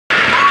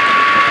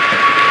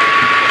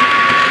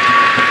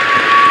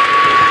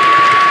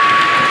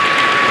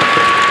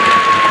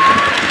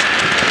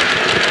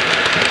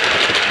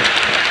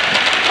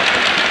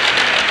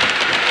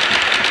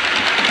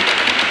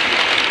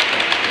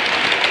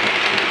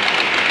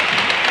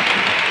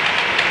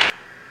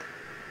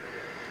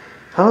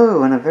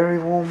and a very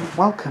warm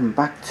welcome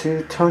back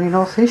to Tony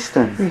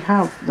Northeastern. We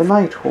have the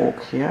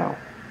Nighthawk here,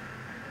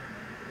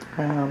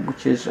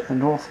 which is a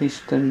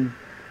Northeastern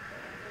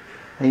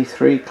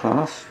A3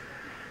 class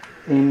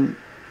in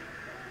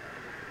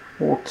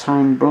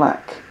wartime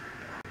black.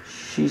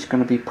 She's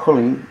going to be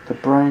pulling the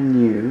brand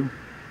new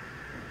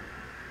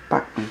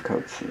Bachmann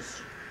coaches,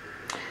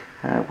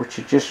 which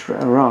have just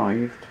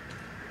arrived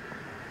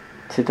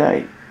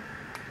today,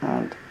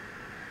 and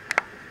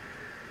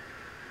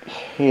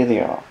here they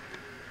are.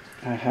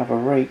 I have a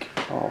rake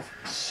of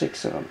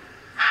 6 of them.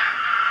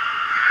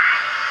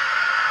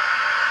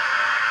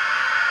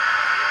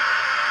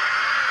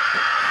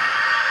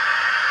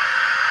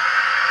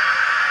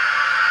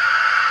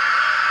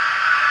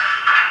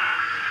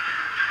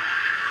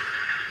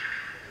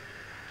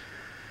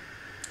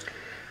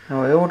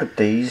 Now, I ordered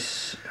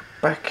these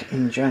back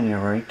in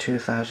January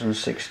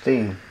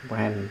 2016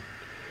 when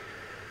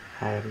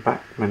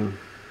Bachmann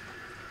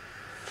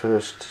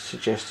first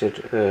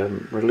suggested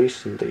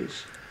releasing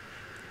these.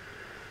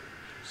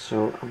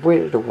 So I've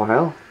waited a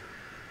while,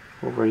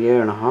 over a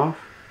year and a half,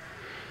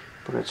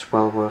 but it's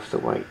well worth the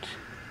wait.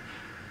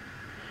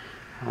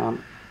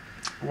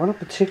 What I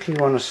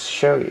particularly want to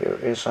show you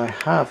is I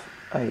have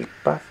a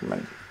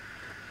Bachmann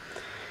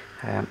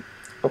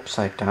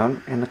upside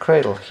down in the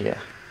cradle here,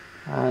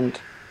 and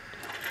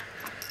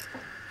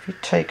if you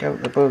take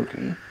out the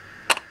bogie,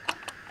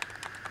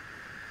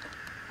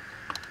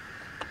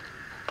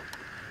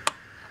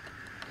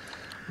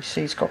 you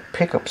see it's got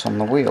pickups on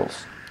the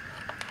wheels,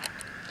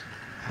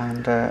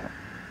 and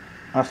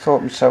I thought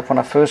to myself when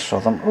I first saw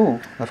them,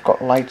 oh, they've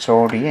got lights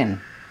already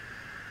in,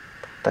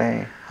 but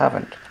they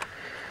haven't.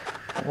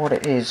 But what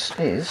it is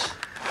they've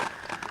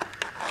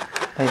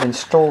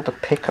installed the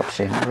pickups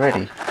in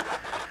already.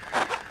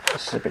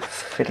 This is a bit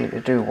fiddly to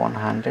do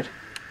one-handed.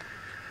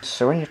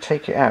 So when you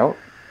take it out,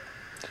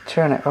 you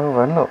turn it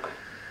over and look,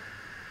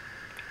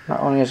 not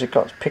only has it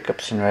got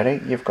pickups in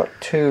ready, you've got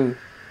two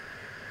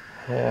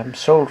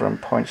soldering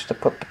points to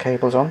put the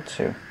cables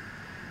onto,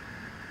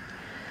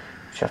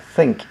 which I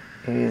think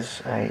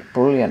is a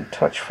brilliant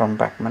touch from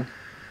Bachmann.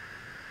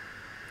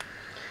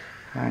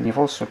 And you've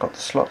also got the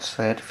slots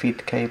there to feed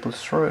the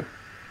cables through.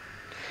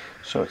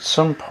 So at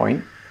some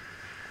point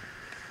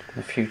in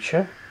the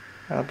future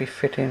I'll be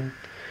fitting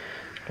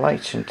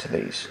lights into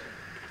these.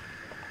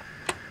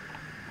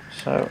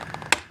 So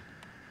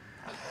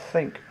I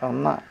think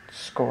on that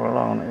score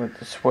alone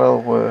it's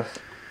well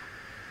worth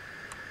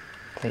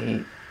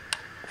the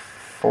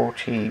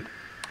 40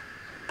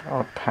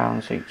 odd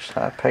pounds each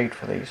that I paid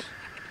for these.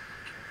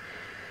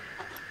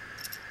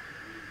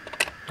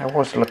 I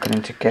was looking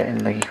into getting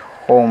the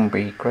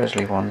Hornby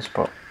Gresley ones,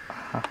 but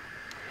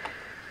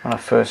when I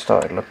first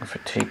started looking for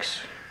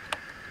teaks,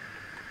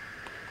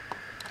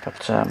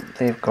 but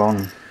they've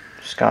gone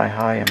sky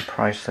high in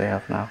price, they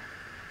have now.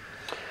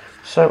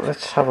 So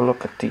let's have a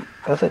look at the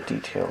other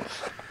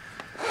details.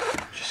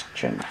 Just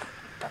gently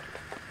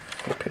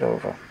flip it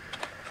over.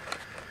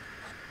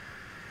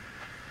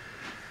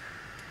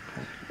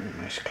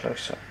 Nice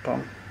close-up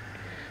bomb.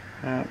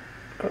 Got,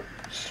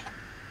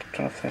 I don't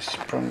know if they're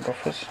sprung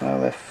buffers.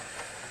 No, they're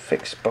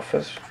fixed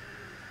buffers.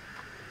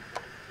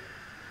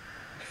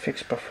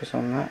 Fixed buffers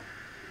on that.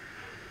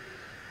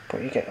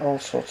 But you get all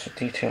sorts of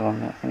detail on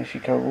that. And if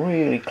you go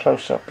really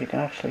close up, you can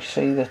actually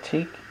see the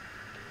teak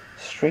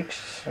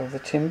streaks of the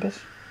timbers.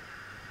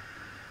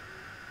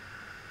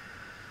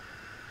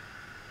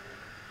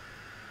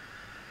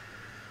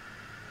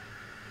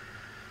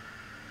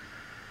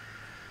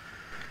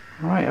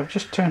 Right, I've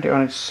just turned it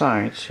on its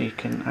side so you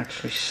can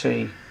actually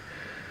see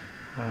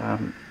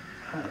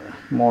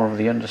more of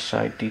the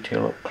underside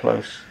detail up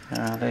close.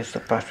 There's the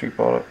battery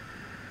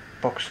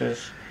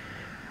boxes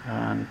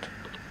and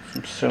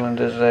some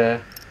cylinders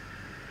there.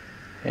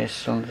 Air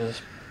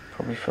cylinders,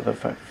 probably for the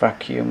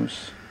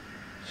vacuums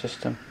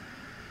system.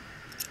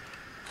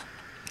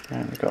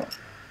 And we've got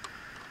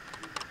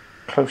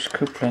close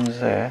couplings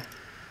there.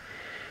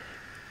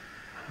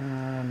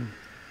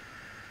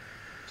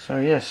 So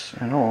yes,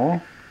 in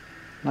all,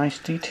 nice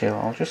detail.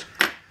 I'll just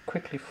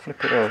quickly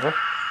flip it over.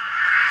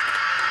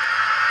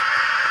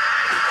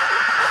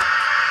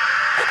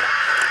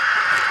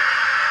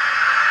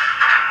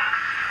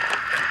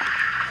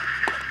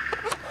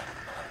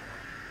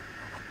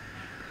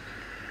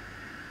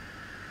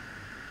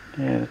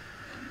 Yeah,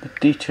 the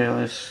detail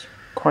is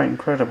quite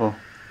incredible.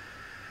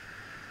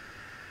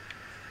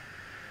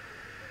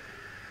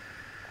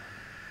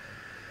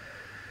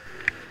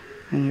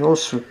 And you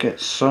also get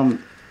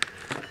some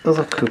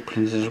other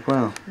couplings as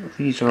well.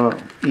 These are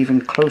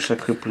even closer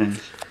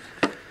couplings,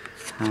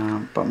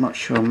 but I'm not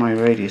sure my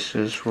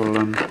radiuses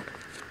will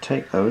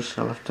take those.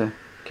 I'll have to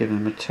give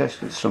them a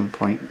test at some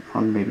point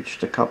on maybe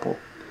just a couple.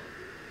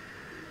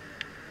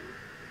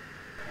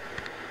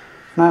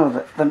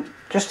 Now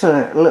just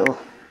a little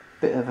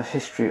bit of a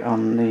history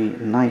on the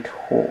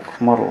Nighthawk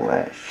model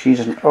there.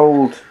 She's an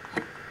old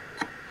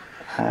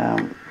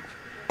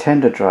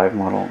tender drive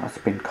model that's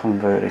been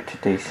converted to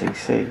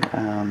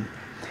DCC.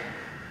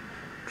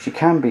 She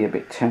can be a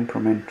bit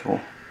temperamental,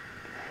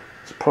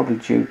 It's probably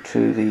due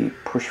to the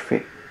push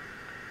fit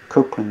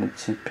coupling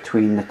that's in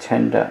between the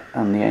tender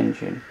and the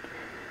engine,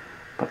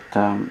 but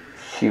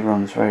she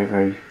runs very,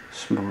 very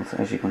smooth,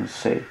 as you're going to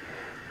see.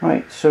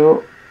 Right,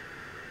 so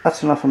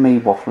that's enough of me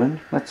waffling.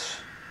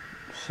 Let's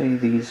see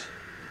these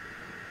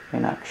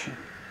in action.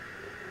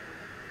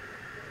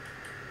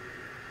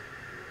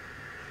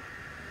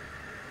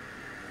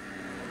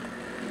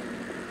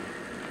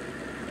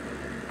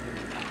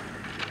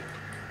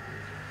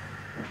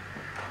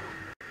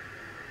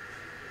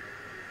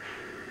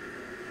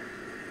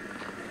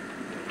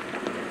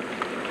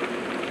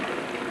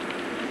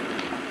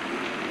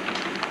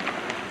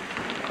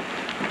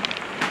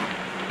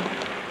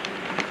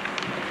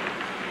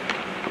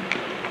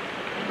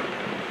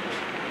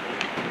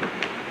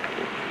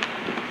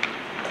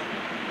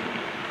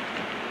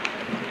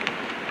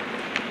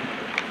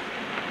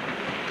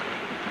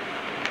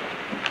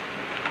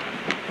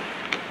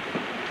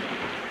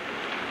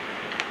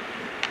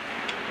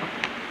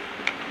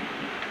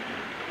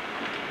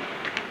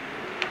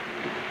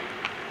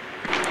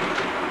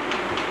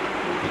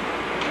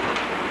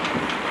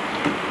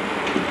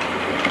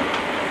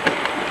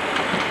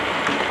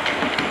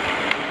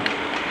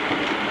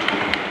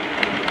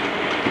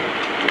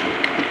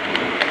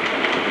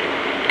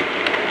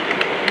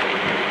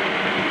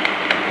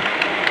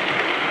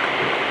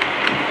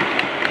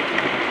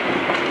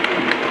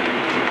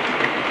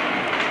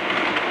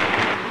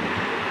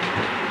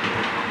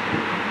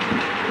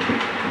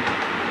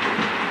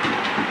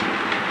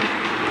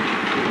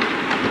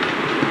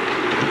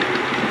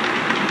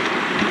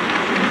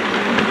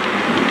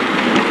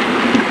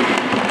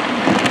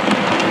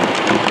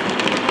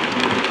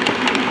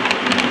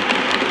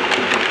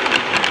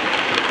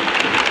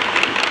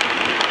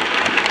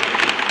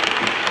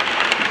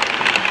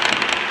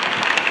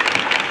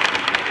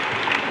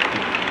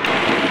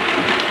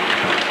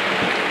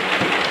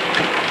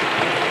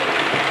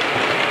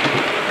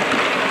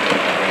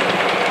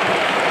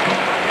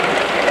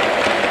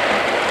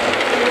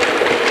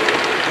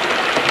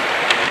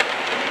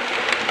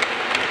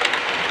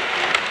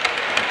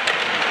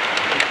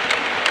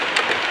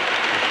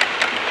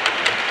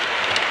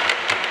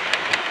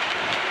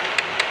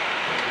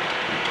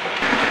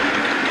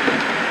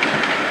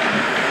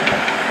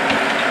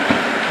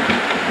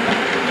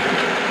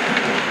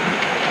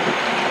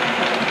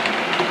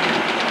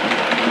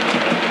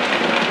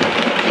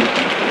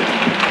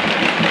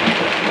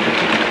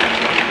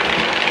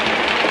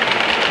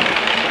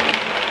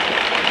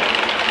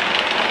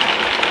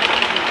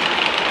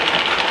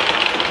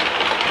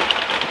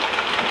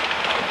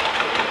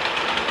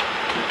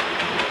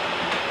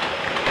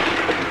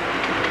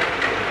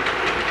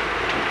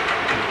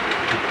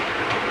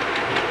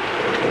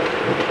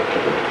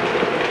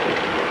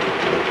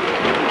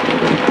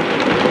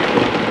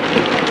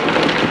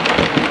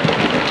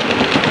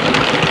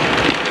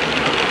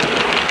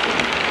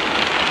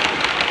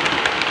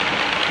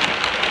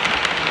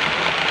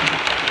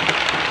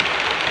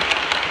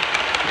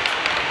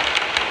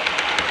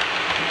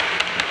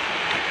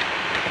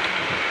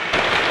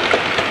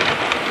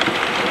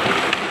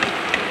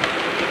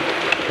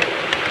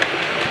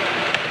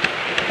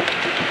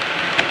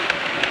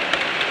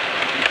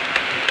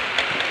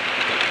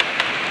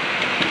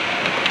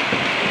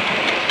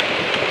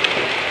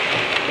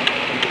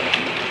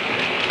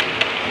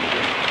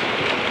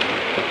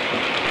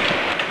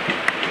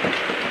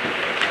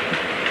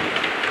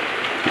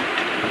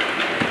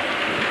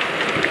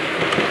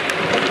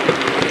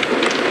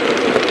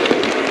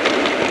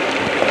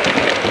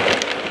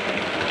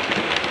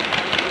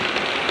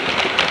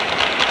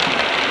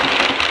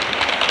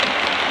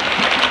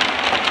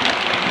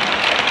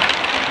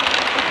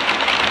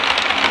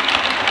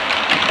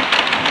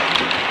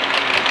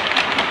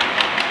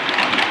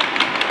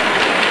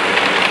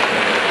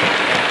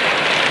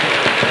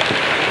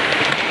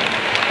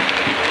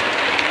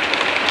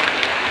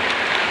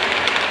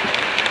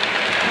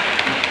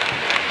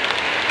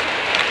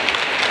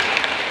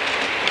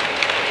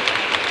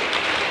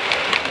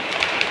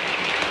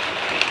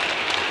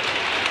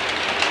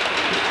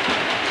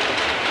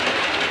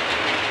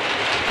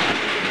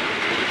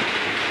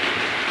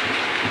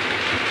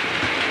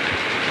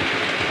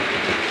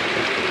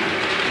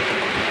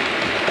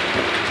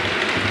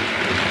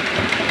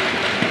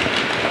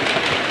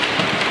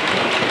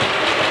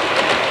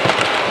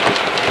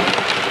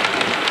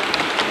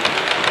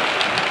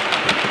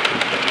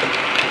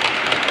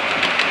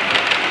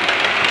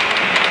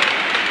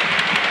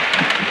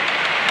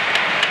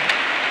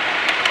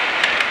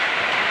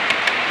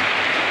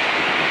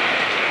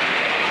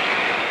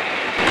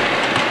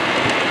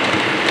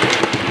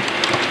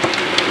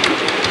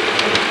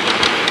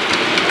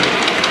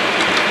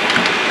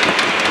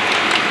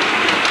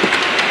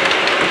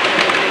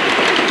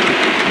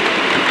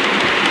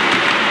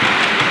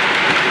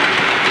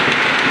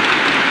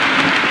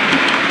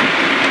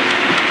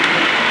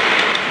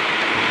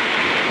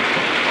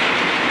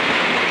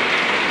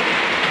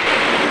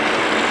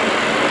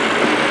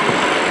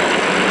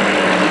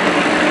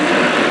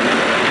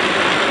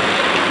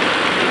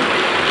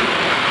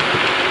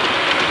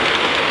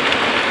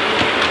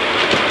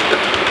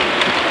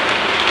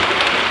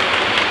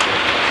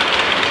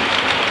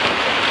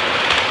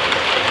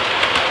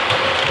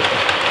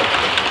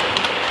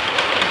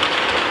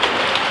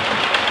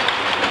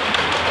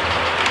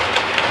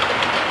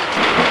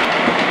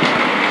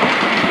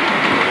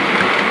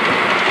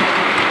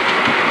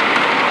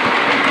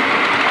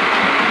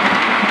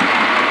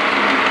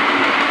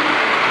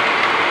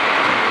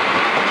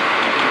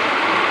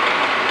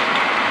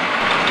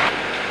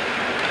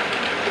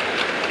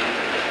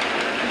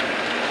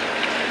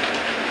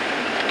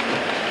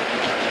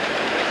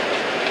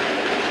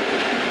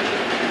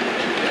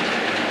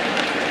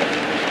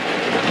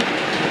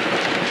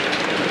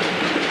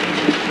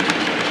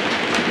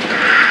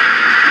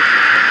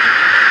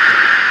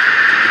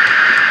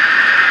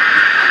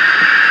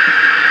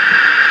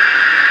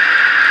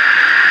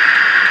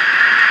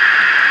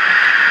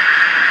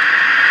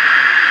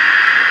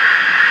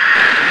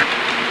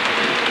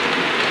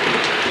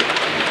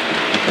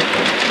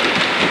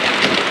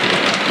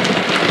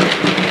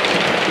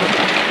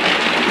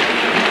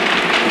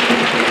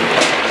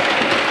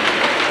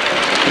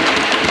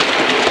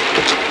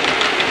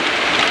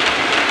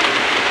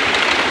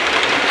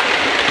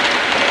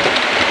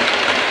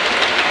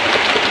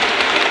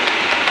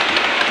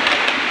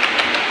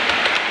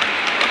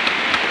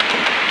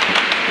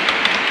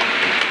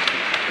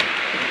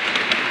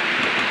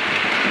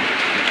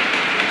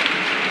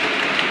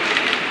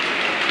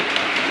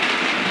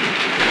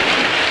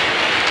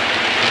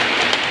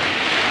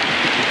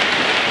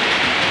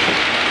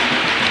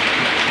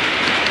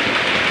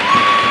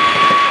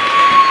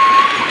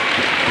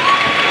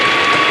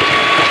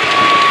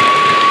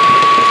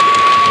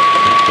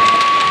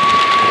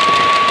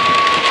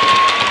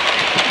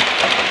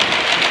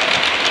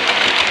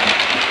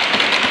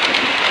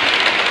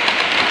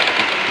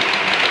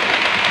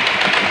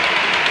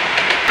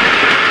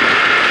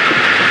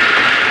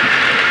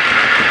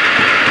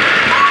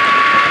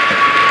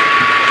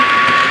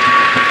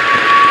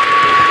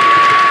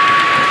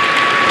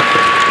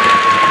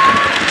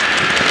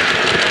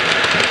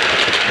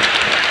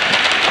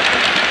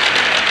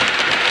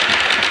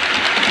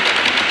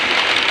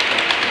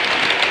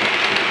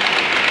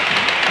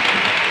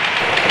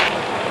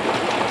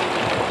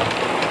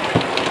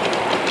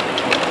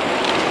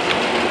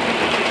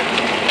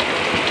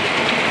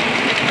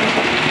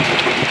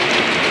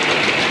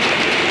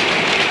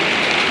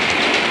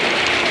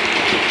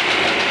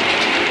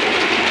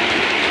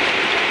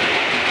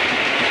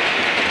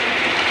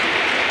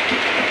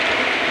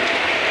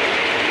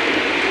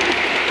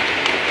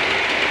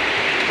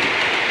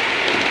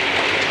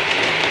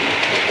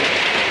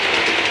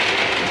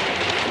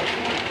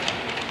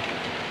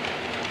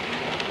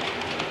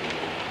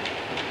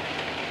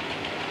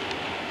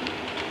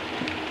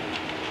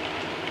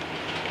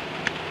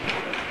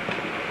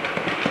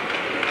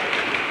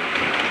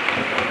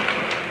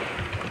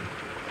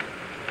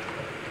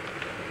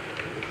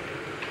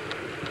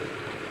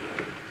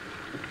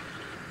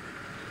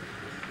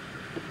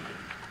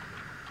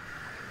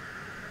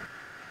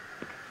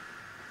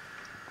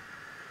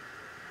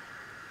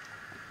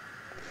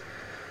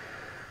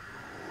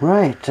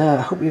 Right,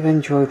 I hope you've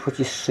enjoyed what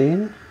you've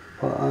seen,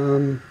 but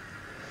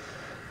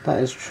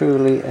that is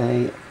truly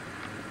a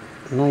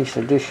nice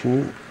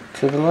addition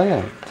to the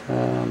layout.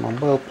 I'm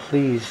well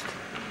pleased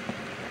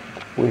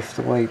with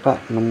the way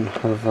Bachmann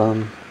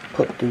have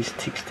put these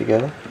teaks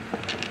together.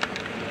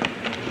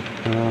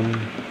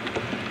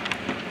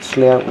 This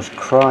layout was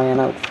crying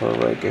out for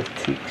a rake of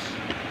teaks,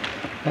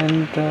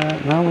 and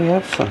now we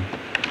have some.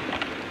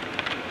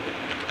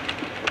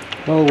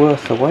 Well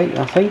worth the wait,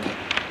 I think.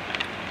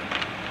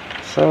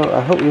 So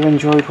I hope you've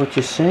enjoyed what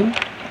you've seen.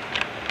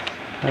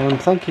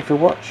 Thank you for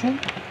watching,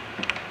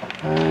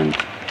 and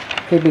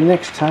maybe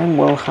next time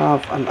we'll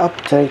have an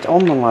update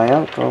on the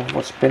layout of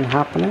what's been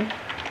happening,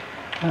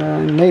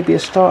 and maybe a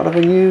start of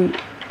a new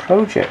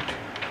project.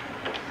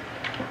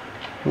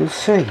 We'll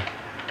see.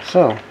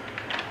 So,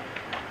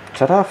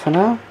 ta-da for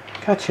now.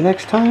 Catch you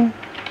next time.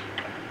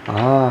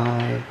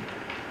 Bye.